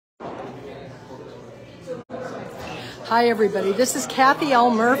Hi everybody, this is Kathy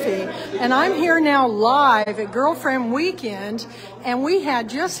L. Murphy, and I'm here now live at Girlfriend Weekend, and we had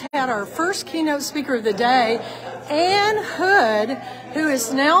just had our first keynote speaker of the day, Ann Hood, who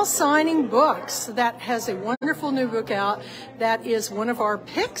is now signing books. That has a wonderful new book out that is one of our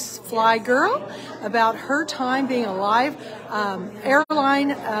picks, Fly Girl, about her time being a live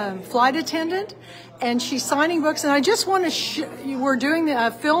airline flight attendant. And she's signing books, and I just want to we're doing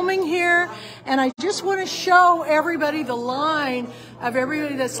the filming here, and I just want to show everybody the line of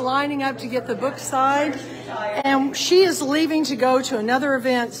everybody that's lining up to get the book signed. And she is leaving to go to another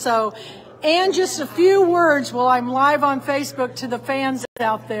event, so Anne, just a few words while I'm live on Facebook to the fans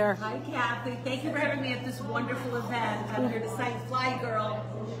out there. Hi Kathy, thank you for having me at this wonderful event. I'm here to sign Fly Girl.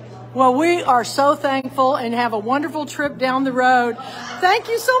 Well, we are so thankful and have a wonderful trip down the road. Thank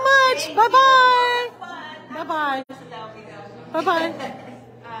you so much. Bye-bye. Bye-bye. Bye-bye.